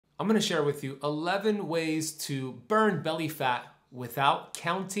I'm gonna share with you 11 ways to burn belly fat without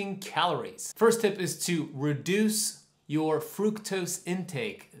counting calories. First tip is to reduce your fructose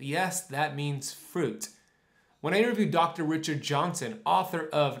intake. Yes, that means fruit. When I interviewed Dr. Richard Johnson, author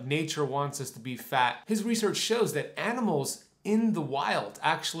of Nature Wants Us to Be Fat, his research shows that animals in the wild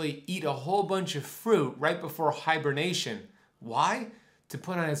actually eat a whole bunch of fruit right before hibernation. Why? To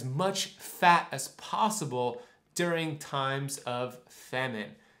put on as much fat as possible during times of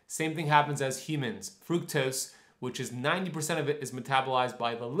famine. Same thing happens as humans. Fructose, which is 90% of it is metabolized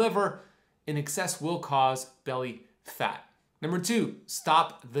by the liver, in excess will cause belly fat. Number 2,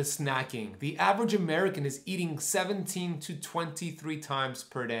 stop the snacking. The average American is eating 17 to 23 times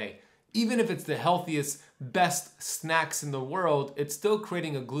per day. Even if it's the healthiest, best snacks in the world, it's still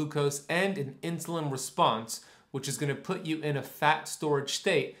creating a glucose and an insulin response, which is gonna put you in a fat storage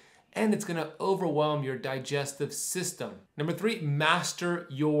state, and it's gonna overwhelm your digestive system. Number 3, master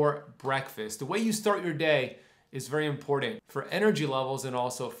your breakfast. The way you start your day is very important for energy levels and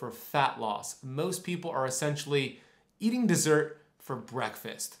also for fat loss. Most people are essentially eating dessert for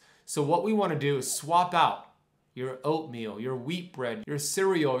breakfast. So what we wanna do is swap out your oatmeal, your wheat bread, your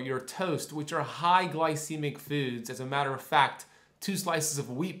cereal, your toast, which are high glycemic foods. As a matter of fact, 2 slices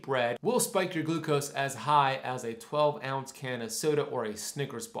of wheat bread will spike your glucose as high as a 12-ounce can of soda or a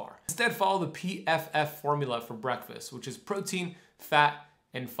Snickers bar. Instead, follow the P.F.F. formula for breakfast, which is protein, fat,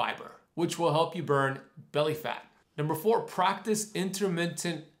 and fiber, which will help you burn belly fat. Number 4, practice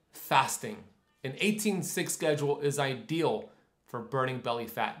intermittent fasting. An 18-6 schedule is ideal for burning belly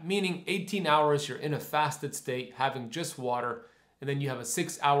fat, meaning 18 hours you're in a fasted state, having just water, and then you have a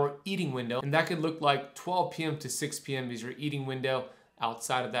 6-hour eating window, and that could look like 12 p.m. to 6 p.m. is your eating window.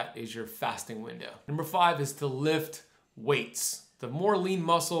 Outside of that is your fasting window. Number 5 is to lift weights. The more lean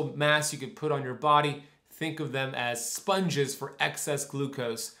muscle mass you could put on your body, think of them as sponges for excess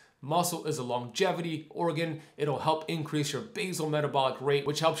glucose. Muscle is a longevity organ. It'll help increase your basal metabolic rate,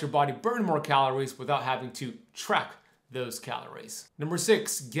 which helps your body burn more calories without having to track those calories. Number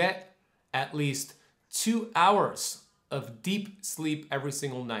 6, get at least 2 hours of deep sleep every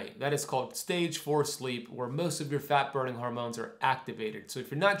single night. That is called stage 4 sleep, where most of your fat burning hormones are activated. So if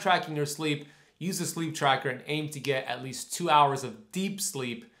you're not tracking your sleep, use a sleep tracker and aim to get at least 2 hours of deep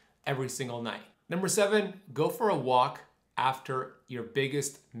sleep every single night. Number 7, go for a walk after your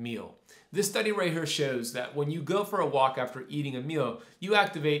biggest meal. This study right here shows that when you go for a walk after eating a meal, you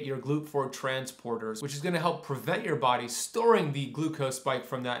activate your GLUT4 transporters, which is gonna help prevent your body storing the glucose spike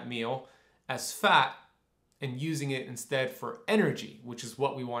from that meal as fat and using it instead for energy, which is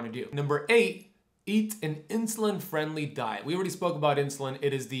what we wanna do. Number 8, eat an insulin-friendly diet. We already spoke about insulin.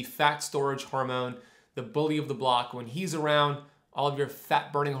 It is the fat storage hormone, the bully of the block. When he's around, all of your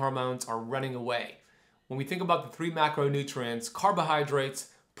fat-burning hormones are running away. When we think about the 3 macronutrients, carbohydrates,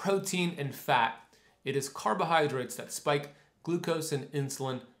 protein, and fat, it is carbohydrates that spike glucose and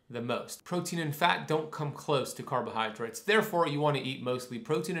insulin the most. Protein and fat don't come close to carbohydrates. Therefore, you want to eat mostly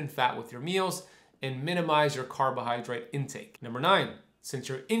protein and fat with your meals and minimize your carbohydrate intake. Number 9, since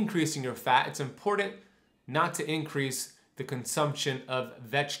you're increasing your fat, it's important not to increase the consumption of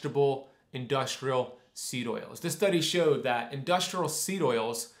vegetable industrial seed oils. This study showed that industrial seed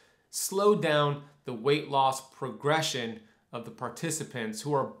oils slow down the weight loss progression of the participants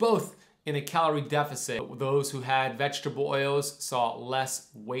who are both in a calorie deficit. Those who had vegetable oils saw less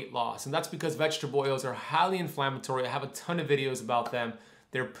weight loss. And that's because vegetable oils are highly inflammatory. I have a ton of videos about them.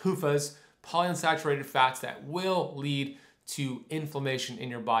 They're PFFs, polyunsaturated fats that will lead to inflammation in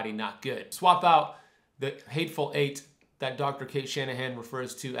your body, not good. Swap out the hateful 8 that Dr. Kate Shanahan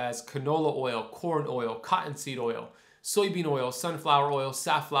refers to as canola oil, corn oil, cottonseed oil, soybean oil, sunflower oil,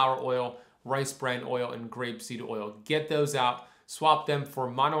 safflower oil, rice bran oil, and grapeseed oil. Get those out, swap them for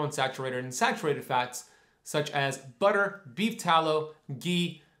monounsaturated and saturated fats such as butter, beef tallow,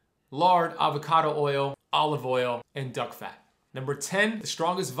 ghee, lard, avocado oil, olive oil, and duck fat. Number 10, the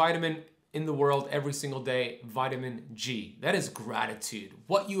strongest vitamin in the world every single day, vitamin G. That is gratitude.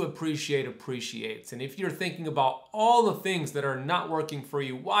 What you appreciate appreciates. And if you're thinking about all the things that are not working for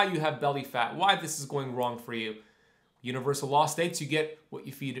you, why you have belly fat, why this is going wrong for you, universal law states you get what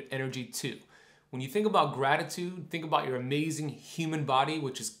you feed energy to. When you think about gratitude, think about your amazing human body,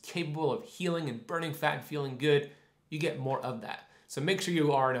 which is capable of healing and burning fat and feeling good, you get more of that. So make sure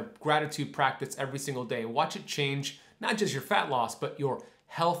you are in a gratitude practice every single day and watch it change, not just your fat loss, but your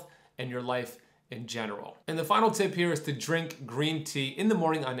health and your life in general. And the final tip here is to drink green tea in the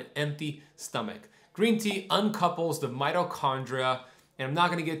morning on an empty stomach. Green tea uncouples the mitochondria And I'm not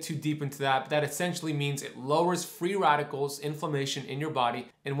gonna get too deep into that, but that essentially means it lowers free radicals, inflammation in your body.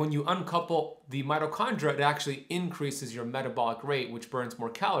 And when you uncouple the mitochondria, it actually increases your metabolic rate, which burns more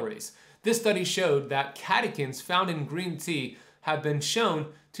calories. This study showed that catechins found in green tea have been shown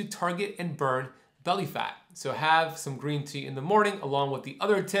to target and burn belly fat. So have some green tea in the morning along with the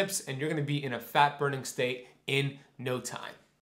other tips, and you're gonna be in a fat burning state in no time.